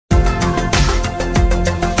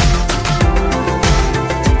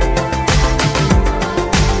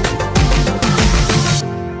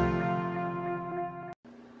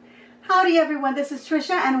Howdy everyone, this is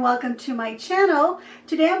Trisha and welcome to my channel.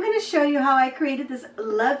 Today I'm going to show you how I created this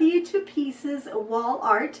Love You to Pieces wall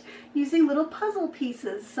art using little puzzle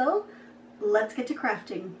pieces. So let's get to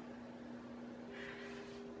crafting.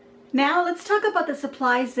 Now let's talk about the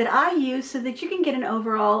supplies that I use so that you can get an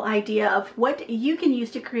overall idea of what you can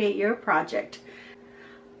use to create your project.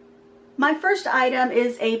 My first item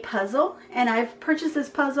is a puzzle, and I've purchased this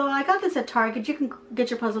puzzle. I got this at Target. You can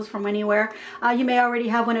get your puzzles from anywhere. You may already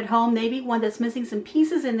have one at home, maybe one that's missing some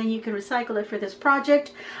pieces, and then you can recycle it for this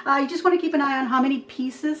project. You just want to keep an eye on how many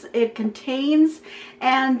pieces it contains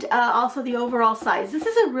and also the overall size. This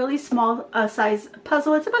is a really small size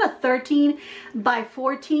puzzle. It's about a 13 by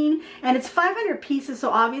 14, and it's 500 pieces,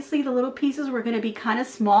 so obviously the little pieces were going to be kind of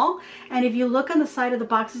small. And if you look on the side of the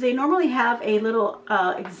boxes, they normally have a little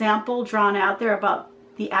example drawn out there about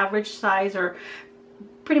the average size, or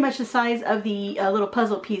pretty much the size of the little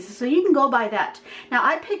puzzle pieces, so you can go by that. Now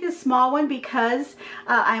I picked this small one because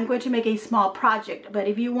I'm going to make a small project, but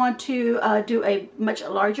if you want to do a much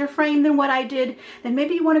larger frame than what I did, then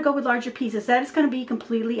maybe you want to go with larger pieces. That is going to be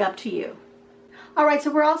completely up to you. Alright,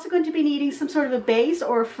 so we're also going to be needing some sort of a base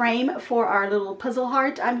or a frame for our little puzzle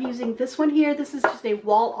heart. I'm using this one here. This is just a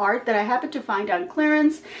wall art that I happened to find on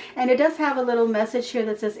clearance, and it does have a little message here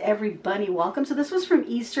that says "Every Bunny Welcome." So this was from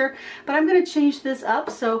Easter, but I'm going to change this up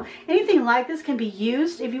so anything like this can be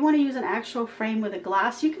used. If you want to use an actual frame with a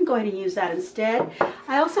glass, you can go ahead and use that instead.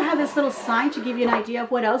 I also have this little sign to give you an idea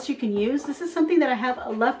of what else you can use. This is something that I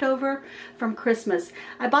have left over from Christmas.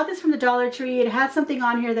 I bought this from the Dollar Tree. It had something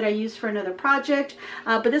on here that I used for another project.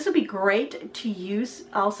 But this would be great to use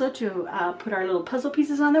also to put our little puzzle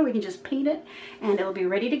pieces on there. We can just paint it and it'll be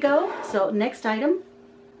ready to go. So next item.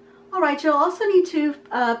 Alright, you'll also need to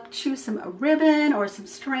choose some ribbon or some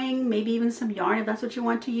string, maybe even some yarn if that's what you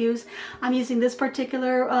want to use. I'm using this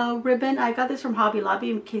particular ribbon. I got this from Hobby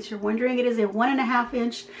Lobby, in case you're wondering. It is a 1.5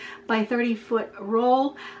 inch by 30 foot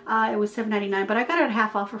roll. It was $7.99, but I got it at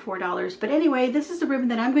half off for $4. But anyway, this is the ribbon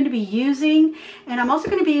that I'm going to be using, and I'm also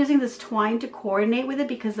going to be using this twine to coordinate with it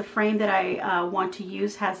because the frame that I want to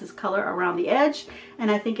use has this color around the edge, and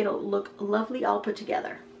I think it'll look lovely all put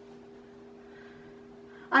together.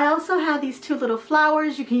 I also have these two little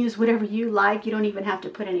flowers. You can use whatever you like. You don't even have to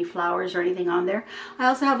put any flowers or anything on there. I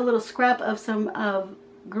also have a little scrap of some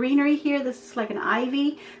greenery here. This is like an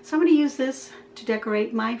ivy. So I'm going to use this to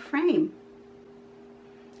decorate my frame.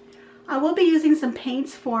 I will be using some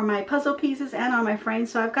paints for my puzzle pieces and on my frame.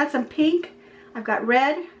 So I've got some pink, I've got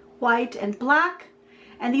red, white, and black.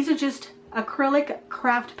 And these are just acrylic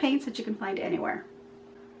craft paints that you can find anywhere.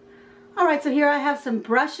 Alright, so here I have some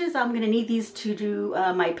brushes. I'm going to need these to do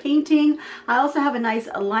my painting. I also have a nice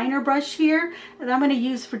liner brush here that I'm going to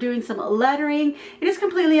use for doing some lettering. It is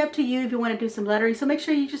completely up to you if you want to do some lettering, so make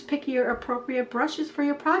sure you just pick your appropriate brushes for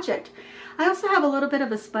your project. I also have a little bit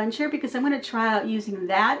of a sponge here because I'm going to try out using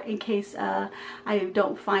that in case I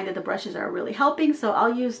don't find that the brushes are really helping, so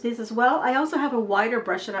I'll use this as well. I also have a wider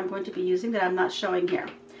brush that I'm going to be using that I'm not showing here.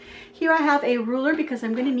 Here I have a ruler because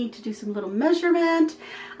I'm going to need to do some little measurement.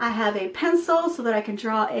 I have a pencil so that I can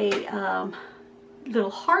draw a little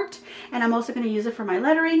heart, and I'm also going to use it for my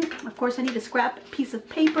lettering. Of course, I need a scrap piece of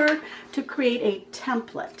paper to create a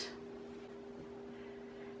template.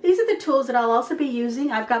 These are the tools that I'll also be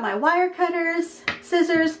using. I've got my wire cutters,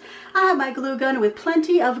 scissors. I have my glue gun with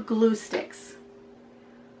plenty of glue sticks.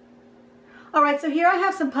 Alright, so here I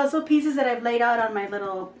have some puzzle pieces that I've laid out on my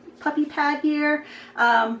little puppy pad here.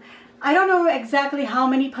 I don't know exactly how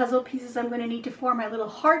many puzzle pieces I'm going to need to form my little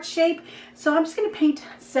heart shape, so I'm just going to paint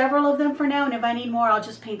several of them for now, and if I need more I'll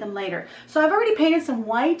just paint them later. So I've already painted some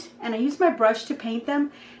white, and I used my brush to paint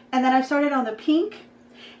them, and then I started on the pink,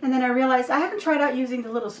 and then I realized I haven't tried out using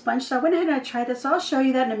the little sponge, so I went ahead and I tried this, so I'll show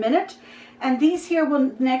you that in a minute. And these here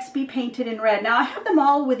will next be painted in red. Now I have them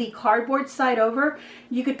all with the cardboard side over.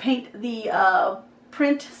 You could paint the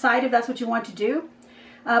print side if that's what you want to do.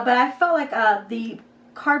 But I felt like the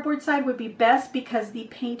cardboard side would be best because the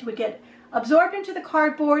paint would get absorbed into the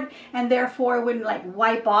cardboard and therefore it wouldn't like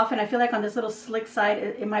wipe off. And I feel like on this little slick side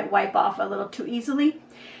it might wipe off a little too easily.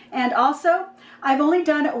 And also I've only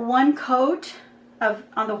done one coat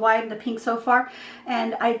on the white and the pink so far,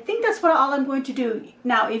 and I think that's all I'm going to do.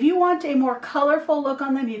 Now if you want a more colorful look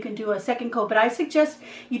on them, you can do a second coat, but I suggest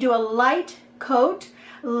you do a light coat.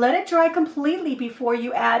 Let it dry completely before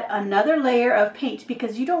you add another layer of paint,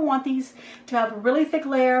 because you don't want these to have a really thick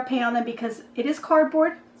layer of paint on them because it is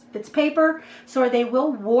cardboard, it's paper, so they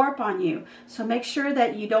will warp on you. So make sure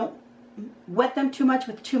that you don't wet them too much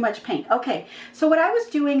with too much paint. Okay, so what I was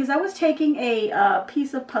doing is I was taking a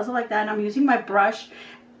piece of puzzle like that, and I'm using my brush.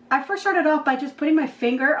 I first started off by just putting my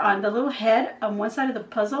finger on the little head on one side of the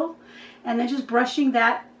puzzle, and then just brushing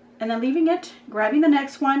that and then leaving it, grabbing the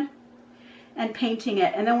next one and painting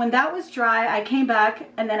it. And then when that was dry, I came back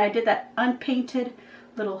and then I did that unpainted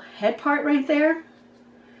little head part right there.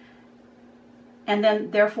 And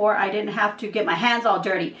then therefore I didn't have to get my hands all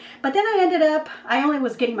dirty. But then I ended up, I only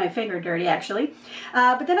was getting my finger dirty actually.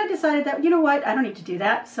 But then I decided that, you know what, I don't need to do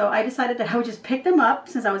that. So I decided that I would just pick them up,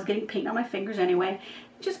 since I was getting paint on my fingers anyway.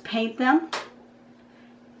 Just paint them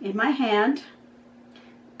in my hand,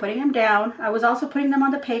 putting them down. I was also putting them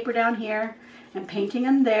on the paper down here and painting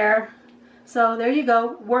them there. So there you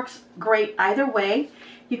go. Works great either way.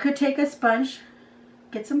 You could take a sponge,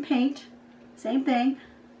 get some paint, same thing,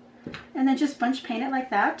 and then just sponge paint it like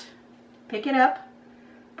that. Pick it up,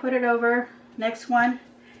 put it over, next one,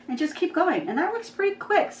 and just keep going. And that works pretty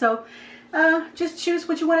quick. So just choose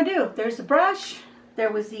what you want to do. There's the brush.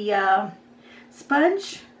 There was the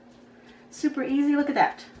sponge. Super easy. Look at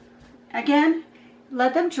that. Again,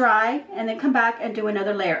 let them dry and then come back and do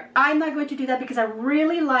another layer. I'm not going to do that because I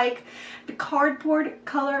really like the cardboard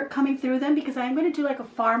color coming through them, because I'm going to do like a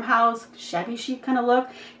farmhouse shabby chic kind of look.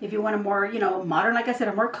 If you want a more, you know, modern, like I said,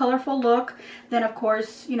 a more colorful look, then of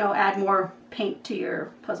course, you know, add more paint to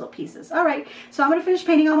your puzzle pieces. All right, so I'm going to finish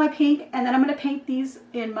painting all my pink, and then I'm going to paint these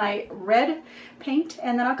in my red paint,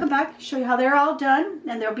 and then I'll come back, show you how they're all done,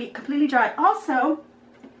 and they'll be completely dry. Also,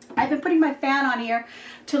 I've been putting my fan on here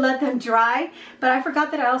to let them dry, but I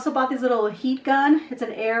forgot that I also bought this little heat gun. It's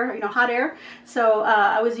an air, you know, hot air. So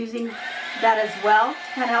I was using that as well to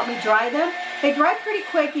kind of help me dry them. They dry pretty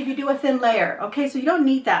quick if you do a thin layer, okay? So you don't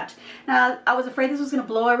need that. Now, I was afraid this was going to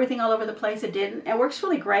blow everything all over the place. It didn't. It works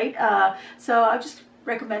really great. So I just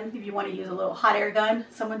recommend, if you want to use a little hot air gun,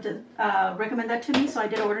 someone to recommend that to me, so I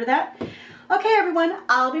did order that. Okay, everyone,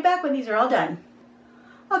 I'll be back when these are all done.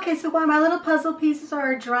 Okay, so while my little puzzle pieces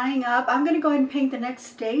are drying up, I'm going to go ahead and paint the next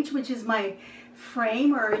stage, which is my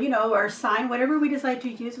frame, or, you know, or sign, whatever we decide to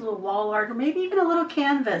use, a little wall art, or maybe even a little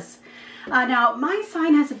canvas. Now, my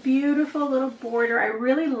sign has a beautiful little border. I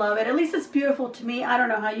really love it. At least it's beautiful to me. I don't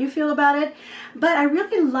know how you feel about it, but I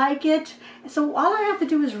really like it. So all I have to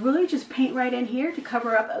do is really just paint right in here to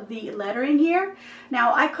cover up the lettering here.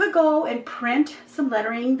 Now, I could go and print some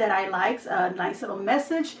lettering that I like, a nice little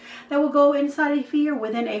message that will go inside of here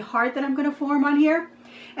within a heart that I'm going to form on here.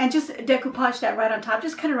 And just decoupage that right on top.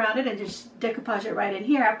 Just cut around it and just decoupage it right in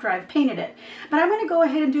here after I've painted it. But I'm going to go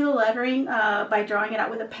ahead and do the lettering by drawing it out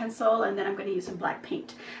with a pencil, and then I'm going to use some black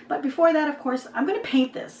paint. But before that, of course, I'm going to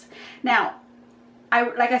paint this. Now,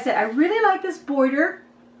 like I said, I really like this border,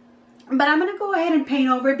 but I'm going to go ahead and paint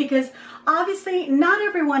over it because obviously not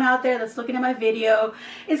everyone out there that's looking at my video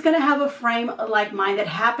is going to have a frame like mine that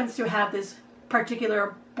happens to have this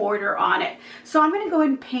particular border on it. So I'm going to go ahead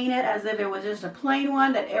and paint it as if it was just a plain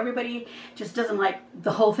one that everybody just doesn't like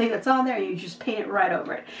the whole thing that's on there, and you just paint it right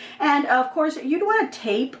over it. And of course, you'd want to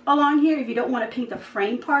tape along here if you don't want to paint the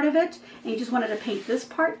frame part of it and you just wanted to paint this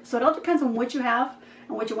part. So it all depends on what you have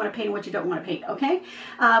and what you want to paint and what you don't want to paint, okay?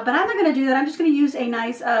 But I'm not going to do that. I'm just going to use a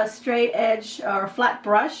nice straight edge or flat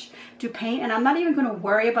brush to paint, and I'm not even going to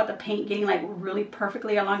worry about the paint getting like really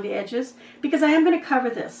perfectly along the edges because I am going to cover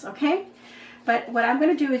this, okay? But what I'm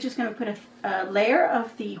going to do is just going to put a layer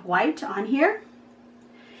of the white on here.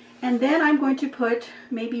 And then I'm going to put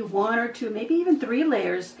maybe 1 or 2, maybe even 3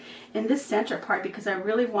 layers in this center part because I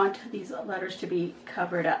really want these letters to be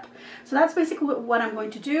covered up. So that's basically what I'm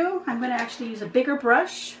going to do. I'm going to actually use a bigger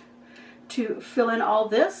brush to fill in all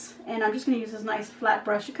this. And I'm just going to use this nice flat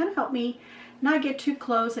brush to kind of help me not get too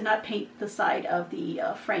close and not paint the side of the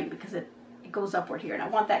frame because it goes upward here. And I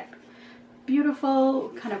want that beautiful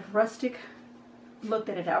kind of rustic look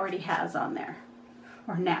that it already has on there,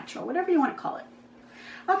 or natural, whatever you want to call it.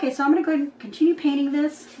 Okay, so I'm going to go ahead and continue painting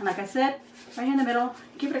this, and like I said, right in the middle,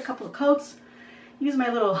 give it a couple of coats, use my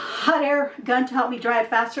little hot air gun to help me dry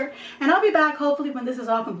it faster, and I'll be back hopefully when this is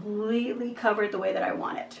all completely covered the way that I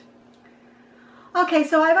want it. Okay,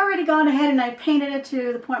 so I've already gone ahead and I painted it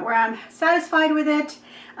to the point where I'm satisfied with it.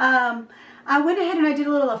 I went ahead and I did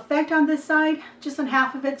a little effect on this side, just on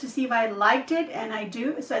half of it to see if I liked it, and I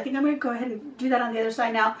do. So I think I'm going to go ahead and do that on the other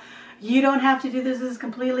side now. You don't have to do this. This is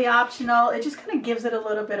completely optional. It just kind of gives it a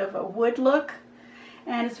little bit of a wood look,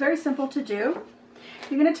 and it's very simple to do.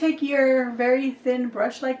 You're going to take your very thin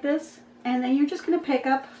brush like this, and then you're just going to pick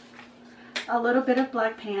up a little bit of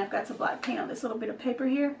black paint. I've got some black paint on this little bit of paper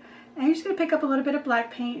here, and you're just going to pick up a little bit of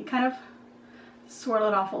black paint and kind of swirl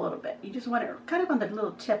it off a little bit. You just want it kind of on the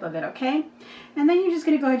little tip of it, okay? And then you're just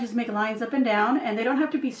going to go ahead and just make lines up and down, and they don't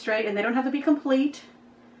have to be straight and they don't have to be complete.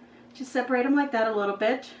 Just separate them like that a little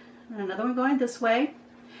bit. And another one going this way.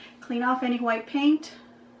 Clean off any white paint,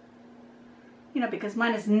 you know, because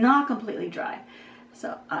mine is not completely dry.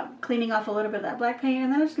 So I'm cleaning off a little bit of that black paint,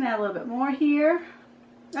 and then I'm just going to add a little bit more here.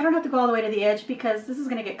 I don't have to go all the way to the edge because this is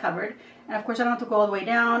going to get covered. And of course I don't have to go all the way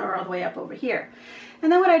down or all the way up over here.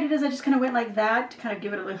 And then what I did is I just kind of went like that to kind of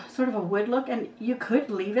give it a little, sort of a wood look. And you could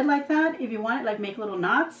leave it like that if you want it, like make little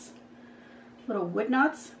knots, little wood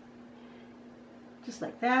knots. Just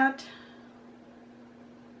like that.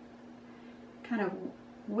 Kind of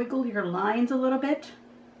wiggle your lines a little bit.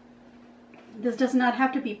 This does not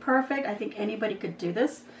have to be perfect. I think anybody could do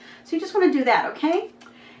this. So you just want to do that, okay?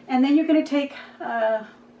 And then you're going to take a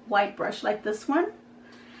white brush like this one,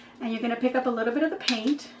 and you're going to pick up a little bit of the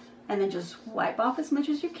paint and then just wipe off as much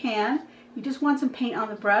as you can. You just want some paint on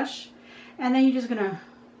the brush, and then you're just going to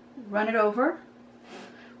run it over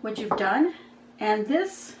what you've done. And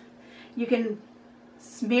this, you can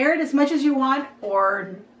smear it as much as you want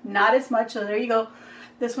or not as much. So there you go.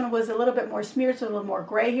 This one was a little bit more smeared, so a little more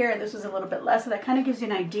gray here, and this was a little bit less, so that kind of gives you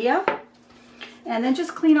an idea. And then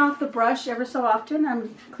just clean off the brush ever so often.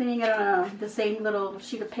 I'm cleaning it on the same little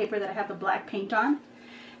sheet of paper that I have the black paint on.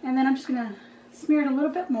 And then I'm just going to smear it a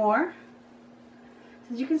little bit more.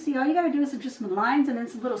 So as you can see, all you got to do is just some lines and then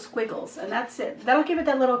some little squiggles, and that's it. That'll give it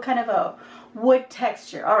that little kind of a wood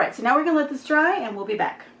texture. All right, so now we're going to let this dry, and we'll be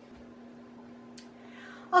back.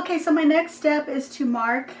 Okay, so my next step is to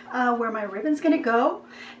mark where my ribbon's going to go.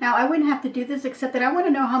 Now, I wouldn't have to do this except that I want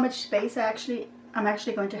to know how much space I'm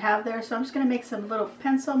actually going to have there. So I'm just going to make some little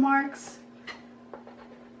pencil marks.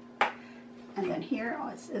 And then here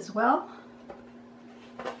as well.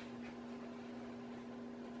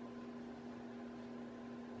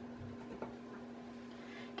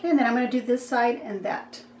 Okay, and then I'm going to do this side and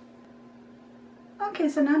that. Okay,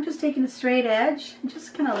 so now I'm just taking a straight edge and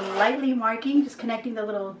just kind of lightly marking, just connecting the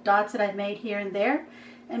little dots that I've made here and there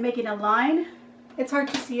and making a line. It's hard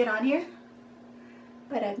to see it on here,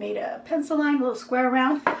 but I've made a pencil line, a little square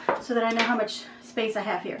around, so that I know how much space I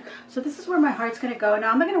have here. So this is where my heart's going to go.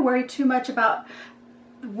 Now I'm not going to worry too much about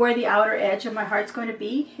where the outer edge of my heart's going to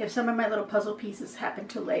be. If some of my little puzzle pieces happen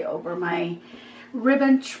to lay over my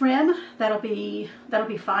ribbon trim, that'll be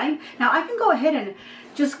fine. Now I can go ahead and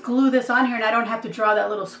just glue this on here, and I don't have to draw that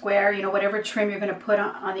little square, you know, whatever trim you're going to put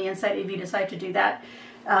on the inside. If you decide to do that,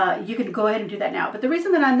 you can go ahead and do that now. But the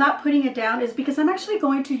reason that I'm not putting it down is because I'm actually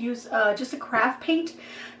going to use just a craft paint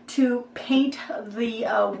to paint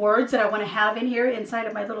the words that I want to have in here inside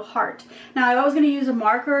of my little heart. Now if I was going to use a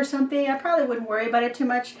marker or something, I probably wouldn't worry about it too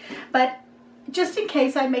much, but just in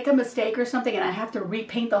case I make a mistake or something and I have to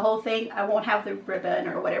repaint the whole thing, I won't have the ribbon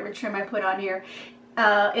or whatever trim I put on here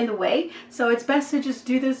in the way. So it's best to just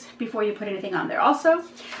do this before you put anything on there. Also,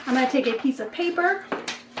 I'm going to take a piece of paper,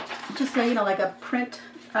 just you know, like a print,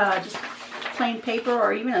 just plain paper,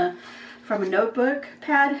 or even from a notebook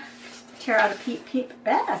pad. Tear out a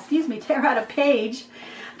page.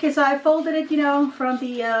 Okay, so I folded it, you know, from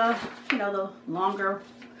the you know, the longer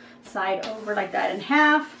side over like that in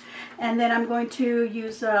half. And then I'm going to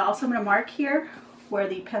use, also I'm going to mark here where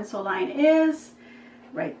the pencil line is,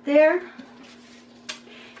 right there.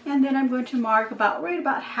 And then I'm going to mark right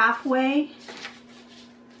about halfway.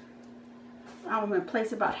 I'm going to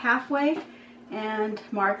place about halfway and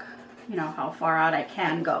mark, you know, how far out I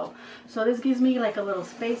can go. So this gives me like a little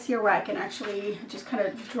space here where I can actually just kind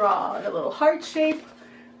of draw a little heart shape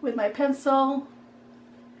with my pencil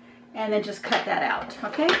and then just cut that out.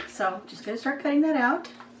 Okay, so just going to start cutting that out.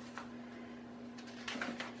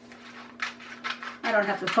 I don't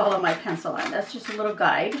have to follow my pencil line. That's just a little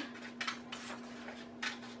guide.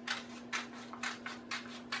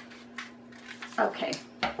 Okay,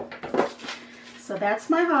 so that's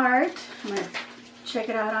my heart. I'm going to check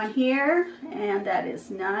it out on here, and that is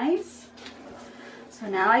nice. So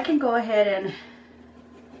now I can go ahead and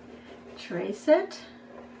trace it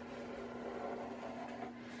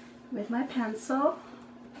with my pencil.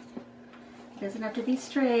 It doesn't have to be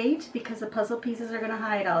straight because the puzzle pieces are going to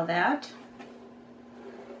hide all that.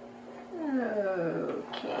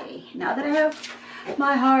 Okay, now that I have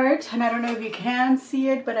my heart, and I don't know if you can see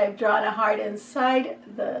it, but I've drawn a heart inside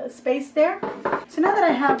the space there. So now that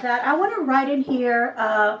I have that, I want to write in here,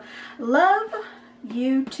 love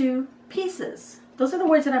you to pieces. Those are the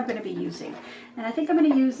words that I'm going to be using. And I think I'm going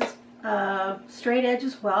to use this straight edge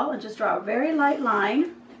as well, and just draw a very light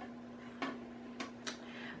line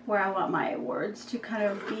where I want my words to kind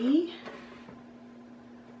of be.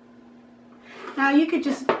 Now you could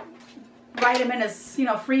just write them in as, you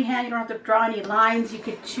know, freehand. You don't have to draw any lines. You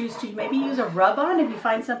could choose to maybe use a rub-on if you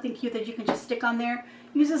find something cute that you can just stick on there.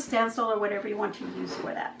 Use a stencil or whatever you want to use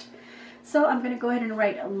for that. So I'm going to go ahead and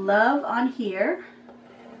write love on here.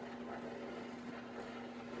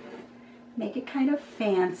 Make it kind of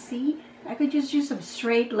fancy. I could just use some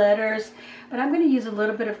straight letters, but I'm going to use a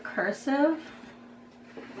little bit of cursive.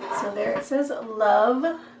 So there it says love.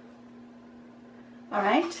 All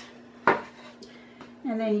right.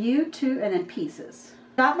 And then you too, and then pieces.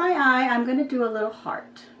 Got my eye, I'm going to do a little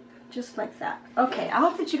heart. Just like that. Okay, I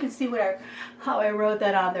hope that you can see how I wrote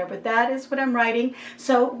that on there, but that is what I'm writing.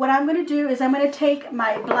 So what I'm going to do is I'm going to take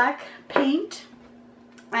my black paint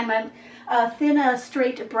and my thin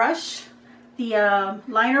straight brush, the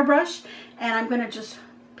liner brush, and I'm going to just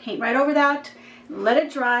paint right over that, let it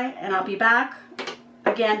dry, and I'll be back.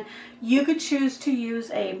 Again, you could choose to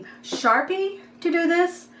use a Sharpie to do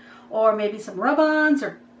this, or maybe some rub-ons,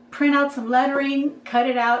 or print out some lettering, cut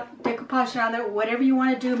it out, decoupage it on there, whatever you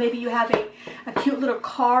want to do. Maybe you have a cute little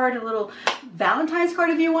card, a little Valentine's card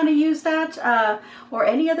if you want to use that, or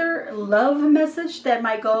any other love message that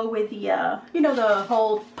might go with the, you know, the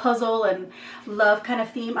whole puzzle and love kind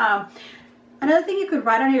of theme. Another thing you could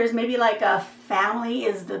write on here is maybe like a family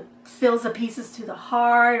fills the pieces to the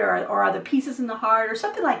heart, or are the pieces in the heart, or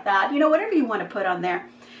something like that. You know, whatever you want to put on there.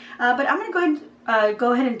 But I'm going to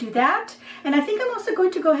go ahead and do that. And I think I'm also going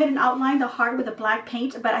to go ahead and outline the heart with the black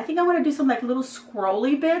paint, but I think I want to do some like little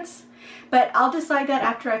scrolly bits, but I'll decide that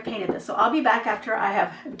after I've painted this. So I'll be back after I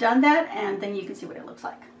have done that, and then you can see what it looks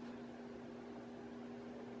like.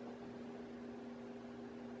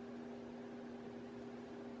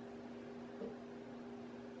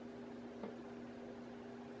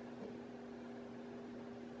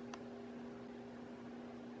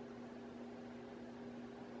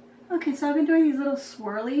 Okay, so I've been doing these little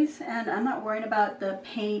swirlies, and I'm not worrying about the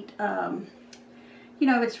paint, you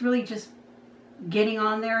know, if it's really just getting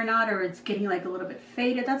on there or not, or it's getting like a little bit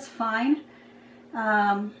faded, that's fine.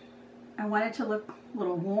 I want it to look a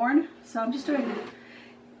little worn, so I'm just doing it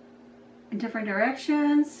in different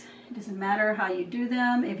directions. It doesn't matter how you do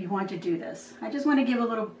them if you want to do this. I just want to give a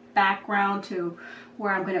little background to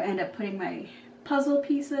where I'm going to end up putting my puzzle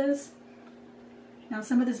pieces. Now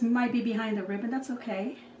some of this might be behind the ribbon, that's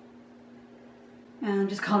okay. And I'm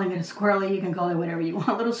just calling it a squirrely. You can call it whatever you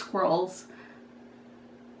want, little squirrels.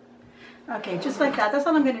 Okay, just like that. That's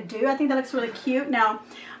all I'm going to do. I think that looks really cute. Now,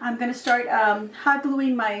 I'm going to start hot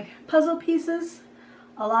gluing my puzzle pieces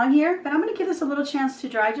along here. But I'm going to give this a little chance to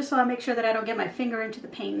dry, just so I make sure that I don't get my finger into the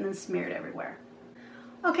paint and then smear it everywhere.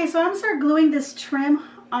 Okay, so I'm going to start gluing this trim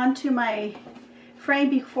onto my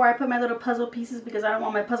frame before I put my little puzzle pieces, because I don't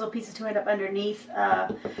want my puzzle pieces to end up underneath.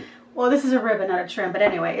 Well, this is a ribbon, not a trim, but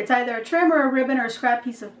anyway, it's either a trim or a ribbon or a scrap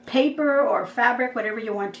piece of paper or fabric, whatever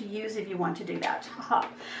you want to use if you want to do that.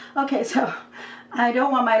 Okay, so I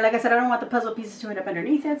don't want like I said, I don't want the puzzle pieces to end up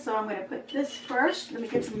underneath it, so I'm going to put this first. Let me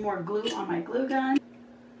get some more glue on my glue gun.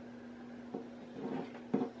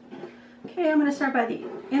 Okay, I'm going to start by the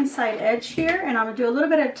inside edge here, and I'm going to do a little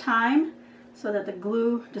bit at a time so that the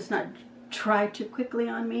glue does not dry too quickly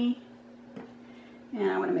on me. And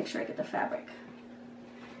I want to make sure I get the fabric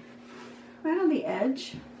right on the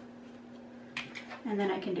edge, and then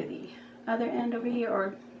I can do the other end over here,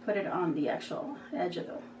 or put it on the actual edge of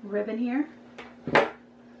the ribbon here. There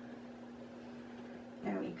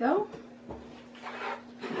we go.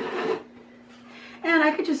 And I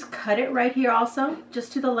could just cut it right here also,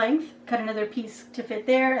 just to the length, cut another piece to fit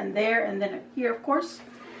there, and then here, of course.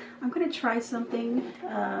 I'm going to try something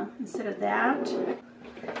instead of that,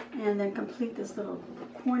 and then complete this little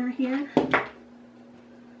corner here.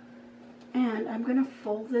 And I'm going to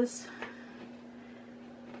fold this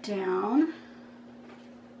down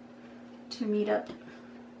to meet up.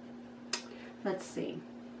 Let's see.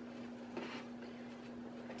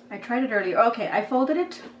 I tried it earlier. Okay, I folded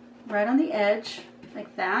it right on the edge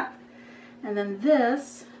like that. And then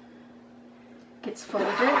this gets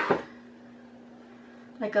folded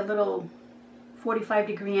like a little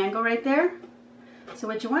 45-degree angle right there. So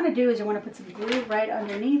what you want to do is you want to put some glue right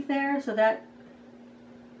underneath there so that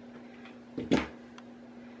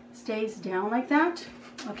stays down like that.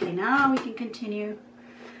 Okay, now we can continue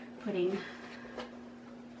putting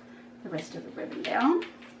the rest of the ribbon down.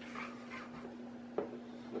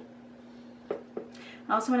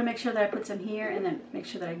 I also want to make sure that I put some here, and then make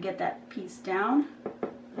sure that I get that piece down.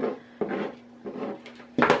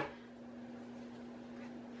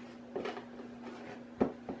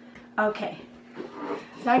 Okay,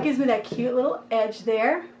 so that gives me that cute little edge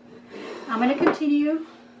there. I'm going to continue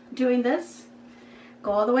doing this,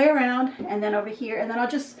 go all the way around, and then over here, and then I'll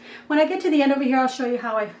just, when I get to the end over here, I'll show you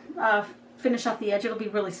how I finish off the edge. It'll be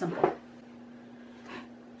really simple.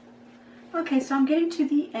 Okay, so I'm getting to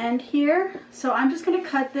the end here, so I'm just going to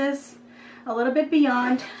cut this a little bit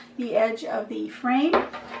beyond the edge of the frame.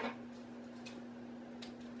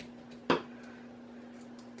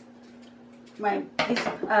 these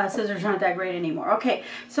scissors aren't that great anymore. Okay,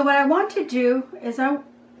 so what I want to do is I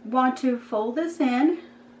want to fold this in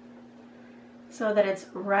so that it's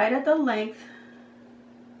right at the length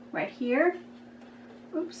right here.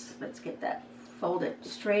 Oops, let's get that folded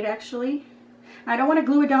straight actually. I don't want to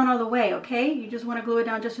glue it down all the way, okay? You just want to glue it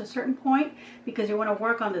down just a certain point because you want to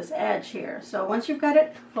work on this edge here. So once you've got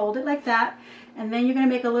it, fold it like that, and then you're going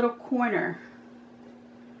to make a little corner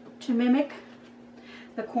to mimic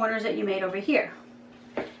the corners that you made over here.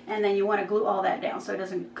 And then you want to glue all that down so it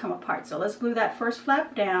doesn't come apart. So let's glue that first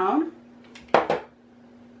flap down.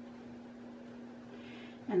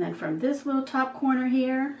 And then from this little top corner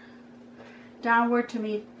here, downward to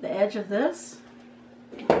meet the edge of this.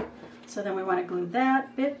 So then we want to glue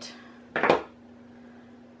that bit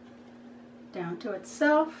down to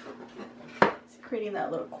itself. It's creating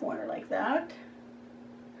that little corner like that.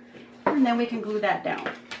 And then we can glue that down.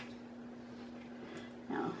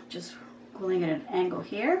 Now just gluing at an angle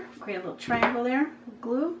here, create a little triangle there with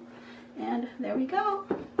glue, and there we go.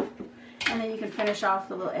 And then you can finish off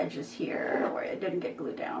the little edges here where it didn't get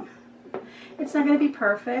glued down. It's not going to be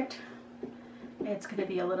perfect. It's going to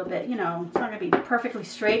be a little bit, you know, it's not going to be perfectly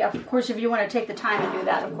straight. Of course, if you want to take the time and do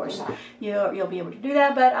that, of course, you'll be able to do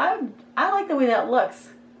that. But I like the way that looks.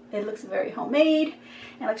 It looks very homemade.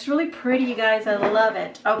 It looks really pretty, you guys. I love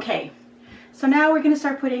it. Okay, so now we're going to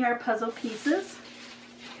start putting our puzzle pieces.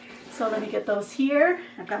 So let me get those here.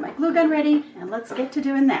 I've got my glue gun ready, and let's get to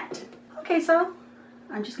doing that. Okay, so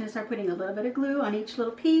I'm just going to start putting a little bit of glue on each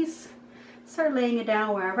little piece. Start laying it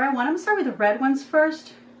down wherever I want. I'm going to start with the red ones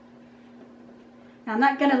first. Now, I'm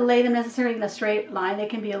not going to lay them necessarily in a straight line. They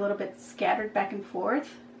can be a little bit scattered back and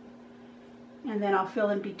forth. And then I'll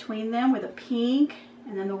fill in between them with a pink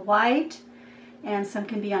and then the white. And some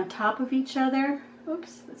can be on top of each other.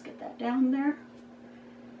 Oops, let's get that down there.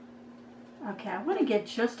 Okay, I want to get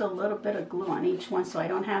just a little bit of glue on each one so I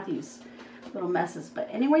don't have these little messes. But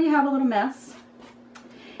anywhere you have a little mess,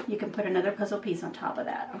 you can put another puzzle piece on top of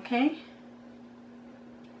that, okay?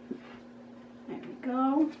 There we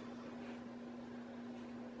go.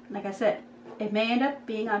 Like I said, it may end up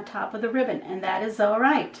being on top of the ribbon, and that is all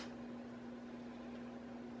right.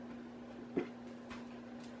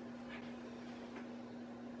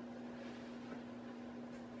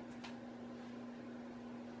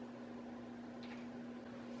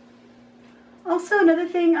 Also, another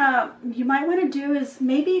thing you might want to do is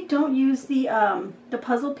maybe don't use the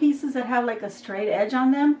puzzle pieces that have like a straight edge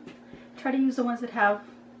on them. Try to use the ones that have,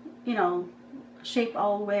 you know, shape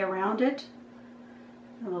all the way around it.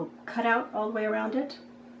 A little cutout all the way around it,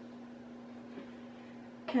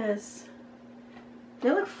 because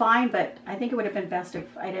they look fine, but I think it would have been best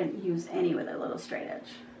if I didn't use any with a little straight edge.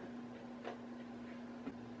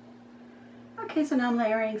 Okay, so now I'm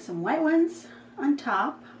layering some white ones on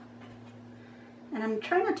top, and I'm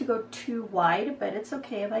trying not to go too wide, but it's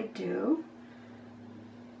okay if I do.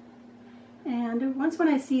 And once when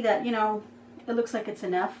I see that, you know, it looks like it's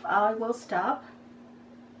enough, I will stop.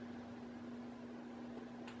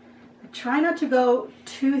 Try not to go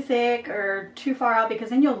too thick or too far out, because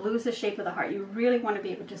then you'll lose the shape of the heart. You really want to be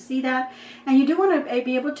able to see that, and you do want to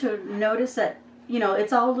be able to notice that, you know,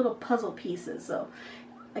 it's all little puzzle pieces. So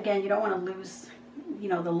again, you don't want to lose, you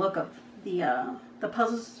know, the look of the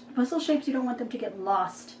puzzle shapes. You don't want them to get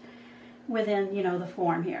lost within, you know, the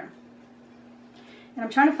form here. And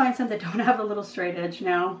I'm trying to find some that don't have a little straight edge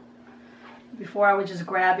now. Before I was just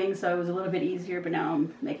grabbing, so it was a little bit easier, but now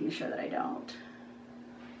I'm making sure that I don't.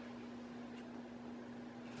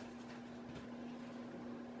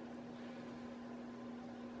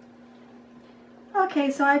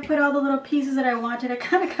 Okay, so I put all the little pieces that I wanted. I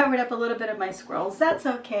kind of covered up a little bit of my scrolls. That's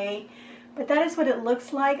okay, but that is what it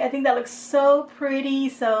looks like. I think that looks so pretty,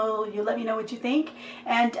 so you let me know what you think.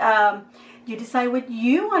 And you decide what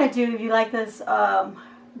you want to do. If you like this,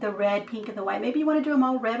 the red, pink, and the white. Maybe you want to do them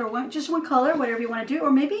all red, or just one color, whatever you want to do.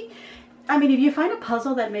 Or maybe, I mean, if you find a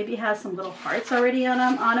puzzle that maybe has some little hearts already on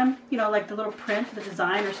them, you know, like the little print, the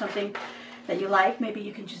design, or something that you like, maybe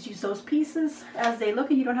you can just use those pieces as they look,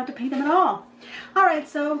 and you don't have to paint them at all. Alright,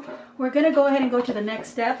 so we're going to go ahead and go to the next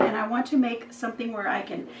step, and I want to make something where I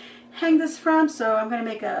can hang this from, so I'm going to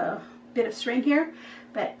make a bit of string here.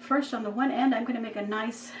 But first, on the one end, I'm going to make a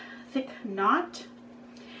nice thick knot,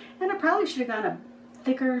 and I probably should have gone a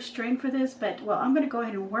thicker string for this, but well, I'm going to go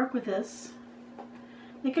ahead and work with this.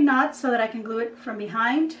 Make a knot so that I can glue it from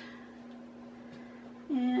behind,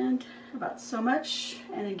 and about so much,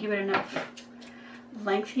 and then give it enough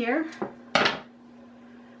length here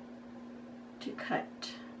to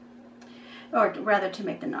cut, or rather to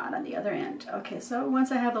make the knot on the other end. Okay, so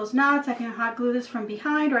once I have those knots, I can hot glue this from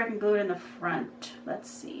behind, or I can glue it in the front. Let's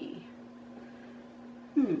see.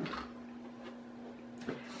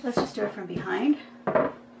 Let's just do it from behind.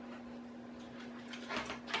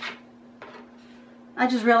 I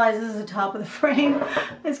just realized this is the top of the frame.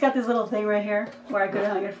 It's got this little thing right here where I could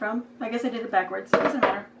hang it from. I guess I did it backwards. It doesn't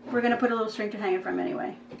matter. We're going to put a little string to hang it from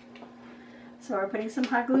anyway. So we're putting some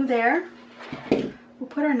hot glue there. We'll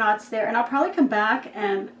put our knots there, and I'll probably come back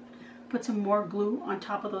and put some more glue on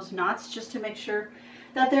top of those knots just to make sure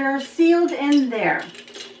that they're sealed in there.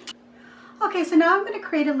 Okay, so now I'm going to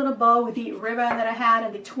create a little bow with the ribbon that I had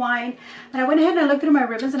and the twine. And I went ahead and I looked through my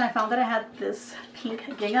ribbons and I found that I had this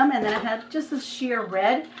pink gingham and then I had just this sheer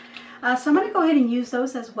red. So I'm going to go ahead and use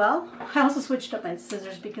those as well. I also switched up my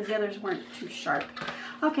scissors because the others weren't too sharp.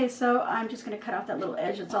 Okay, so I'm just going to cut off that little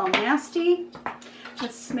edge. It's all nasty.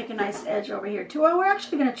 Let's make a nice edge over here too. Well, we're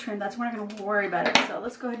actually going to trim that, so we're not going to worry about it. So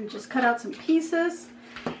let's go ahead and just cut out some pieces.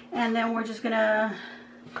 And then we're just going to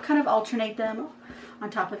kind of alternate them on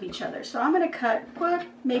top of each other. So I'm going to cut, what,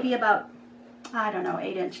 maybe about, I don't know,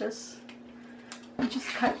 8 inches. And just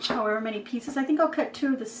cut however many pieces. I think I'll cut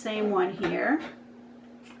 2 of the same one here.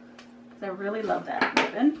 I really love that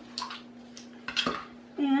ribbon.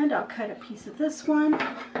 And I'll cut a piece of this one.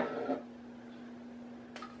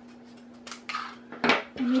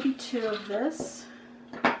 And maybe 2 of this,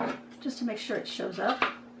 just to make sure it shows up.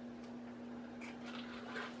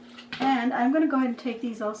 And I'm going to go ahead and take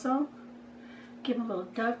these also, give them a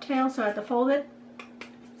little dovetail. So I have to fold it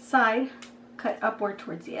side, cut upward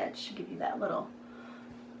towards the edge to give you that little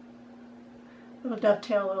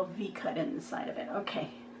dovetail, little V cut in the side of it. Okay,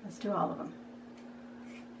 let's do all of them.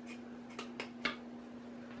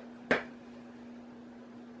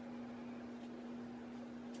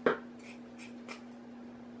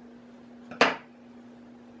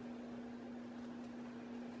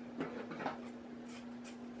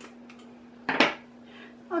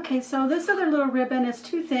 Okay, so this other little ribbon is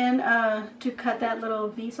too thin to cut that little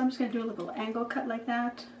V, so I'm just going to do a little angle cut like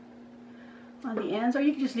that on the ends, or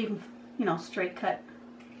you can just leave them, you know, straight cut.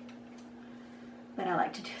 But I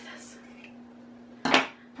like to do this.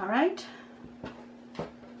 All right.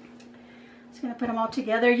 Just going to put them all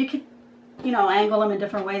together. You could, you know, angle them in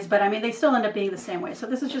different ways, but I mean, they still end up being the same way. So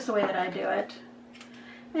this is just the way that I do it.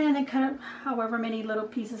 And then cut however many little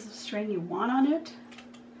pieces of string you want on it.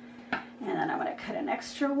 And then I'm going to cut an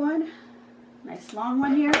extra one, nice long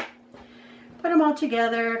one here. Put them all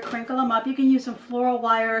together, crinkle them up. You can use some floral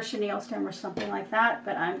wire, or chenille stem or something like that,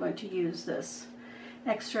 but I'm going to use this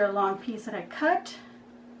extra long piece that I cut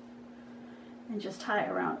and just tie it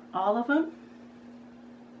around all of them.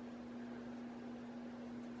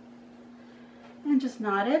 And just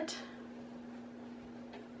knot it.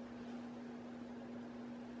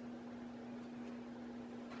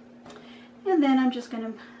 And then I'm just going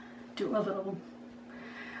to do a little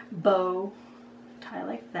bow, tie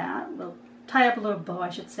like that, tie up a little bow I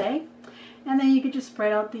should say, and then you could just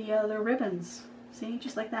spread out the ribbons, see,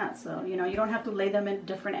 just like that. So you know, you don't have to lay them in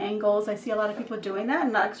different angles. I see a lot of people doing that,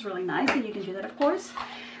 and that looks really nice, and you can do that of course,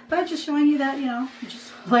 but just showing you that, you know, you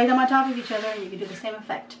just lay them on top of each other and you can do the same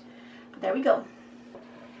effect. But there we go.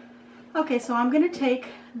 Okay, so I'm going to take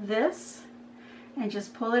this and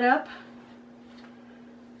just pull it up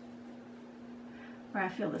where I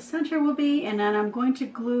feel the center will be, and then I'm going to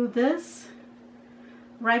glue this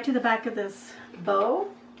right to the back of this bow.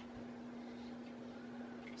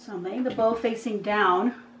 So I'm laying the bow facing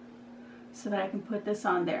down so that I can put this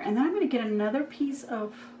on there. And then I'm going to get another piece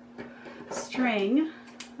of string,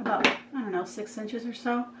 about, I don't know, 6 inches or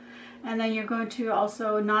so. And then you're going to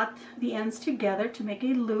also knot the ends together to make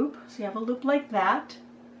a loop. So you have a loop like that.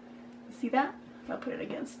 You see that? I'll put it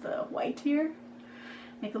against the white here.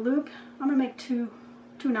 Make a loop. I'm going to make two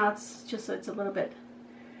knots just so it's a little bit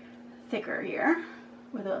thicker here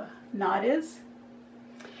where the knot is.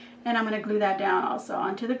 And I'm going to glue that down also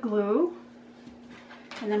onto the glue.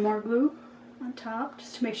 And then more glue on top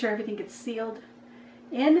just to make sure everything gets sealed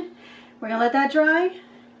in. We're going to let that dry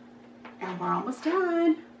and we're almost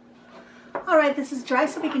done. Alright, this is dry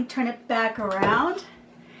so we can turn it back around.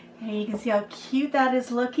 And you can see how cute that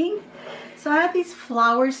is looking. So I have these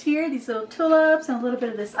flowers here, these little tulips and a little bit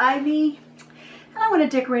of this ivy. And I want to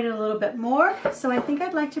decorate it a little bit more. So I think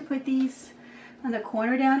I'd like to put these on the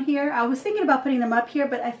corner down here. I was thinking about putting them up here,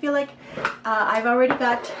 but I feel like I've already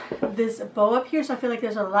got this bow up here, so I feel like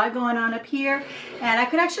there's a lot going on up here. And I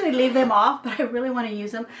could actually leave them off, but I really want to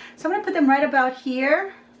use them. So I'm going to put them right about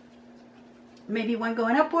here. Maybe one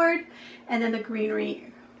going upward, and then the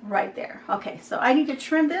greenery right there. Okay, so I need to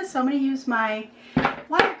trim this, so I'm going to use my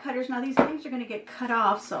wire cutters. Now these leaves are going to get cut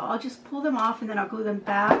off, so I'll just pull them off and then I'll glue them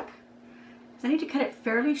back. So I need to cut it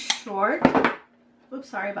fairly short. Oops,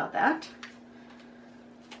 sorry about that.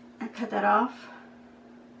 I cut that off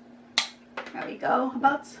There we go,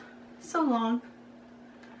 about so long.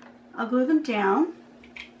 I'll glue them down.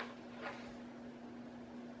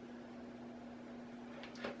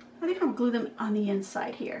 I think I'll glue them on the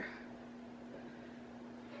inside here.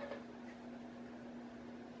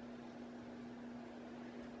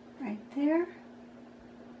 Right there.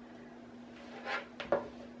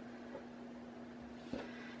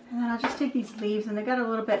 And then I'll just take these leaves, and they got a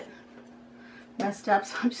little bit messed up,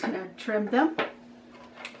 so I'm just going to trim them.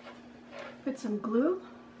 Put some glue.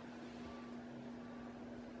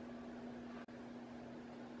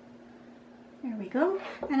 There we go.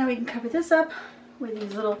 And now we can cover this up with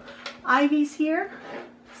these little ivies here.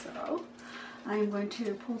 So I'm going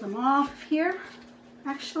to pull them off here.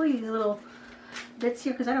 Actually, these little bits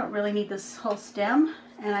here, because I don't really need this whole stem.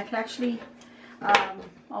 And I could actually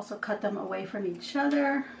also cut them away from each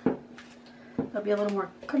other. They'll be a little more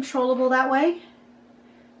controllable that way.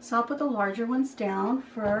 So I'll put the larger ones down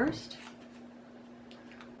first.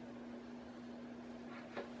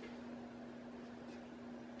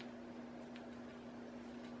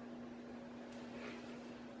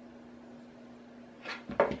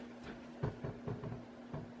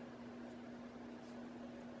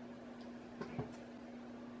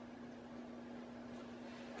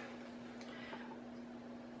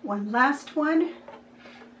 One last one.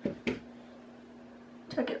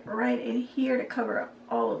 Tuck it right in here to cover up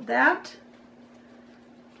all of that.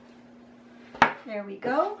 There we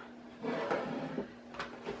go.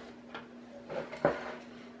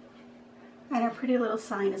 And our pretty little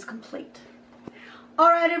sign is complete. All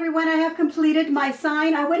right, everyone, I have completed my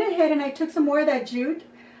sign. I went ahead and I took some more of that jute.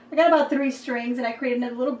 I got about 3 strings, and I created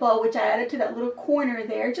a little bow, which I added to that little corner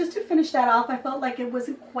there just to finish that off. I felt like it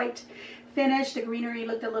wasn't quite finished. The greenery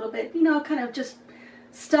looked a little bit, you know, kind of just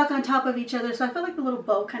stuck on top of each other. So I felt like the little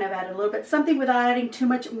bow kind of added a little bit something without adding too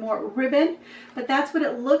much more ribbon. But that's what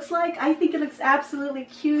it looks like. I think it looks absolutely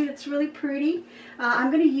cute. It's really pretty.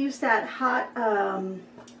 I'm going to use that hot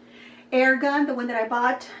air gun, the one that I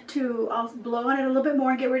bought, to blow on it a little bit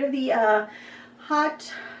more and get rid of the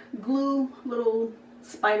hot glue little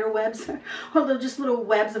spider webs or just little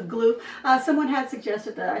webs of glue. Someone had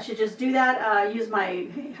suggested that I should just do that, use my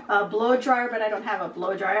blow dryer, but I don't have a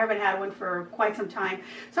blow dryer. I haven't had one for quite some time.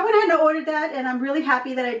 So I went ahead and ordered that, and I'm really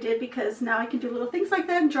happy that I did, because now I can do little things like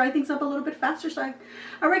that and dry things up a little bit faster. So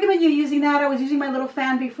I recommend you using that. I was using my little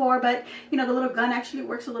fan before, but you know, the little gun actually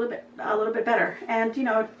works a little bit better, and you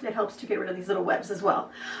know, it helps to get rid of these little webs as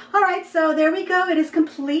well. All right, so there we go. It is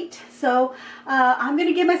complete. So I'm going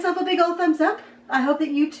to give myself a big old thumbs up. I hope that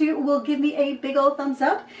you too will give me a big old thumbs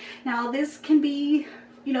up. Now this can be,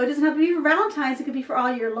 you know, it doesn't have to be for Valentine's. It could be for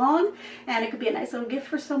all year long, and it could be a nice little gift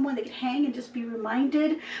for someone. They could hang and just be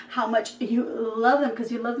reminded how much you love them,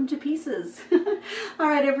 because you love them to pieces. All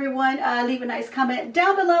right, everyone, leave a nice comment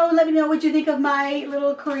down below. Let me know what you think of my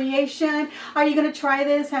little creation. Are you going to try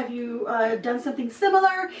this? Have you done something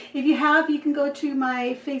similar? If you have, you can go to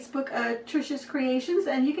my Facebook, Trisha's Creations,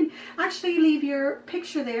 and you can actually leave your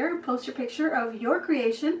picture there, post your picture of your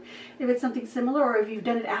creation, if it's something similar, or if you've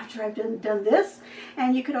done it after I've done this.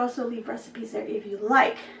 And you could also leave recipes there if you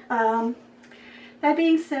like. That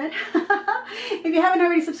being said, if you haven't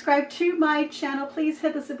already subscribed to my channel, please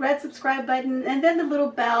hit the red subscribe button and then the little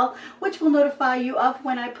bell, which will notify you of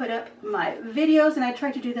when I put up my videos, and I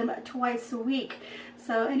try to do them twice a week.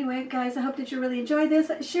 So anyway, guys, I hope that you really enjoyed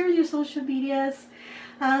this. Share your social medias,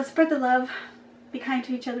 spread the love, be kind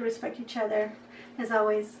to each other, respect each other. As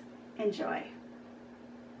always, enjoy.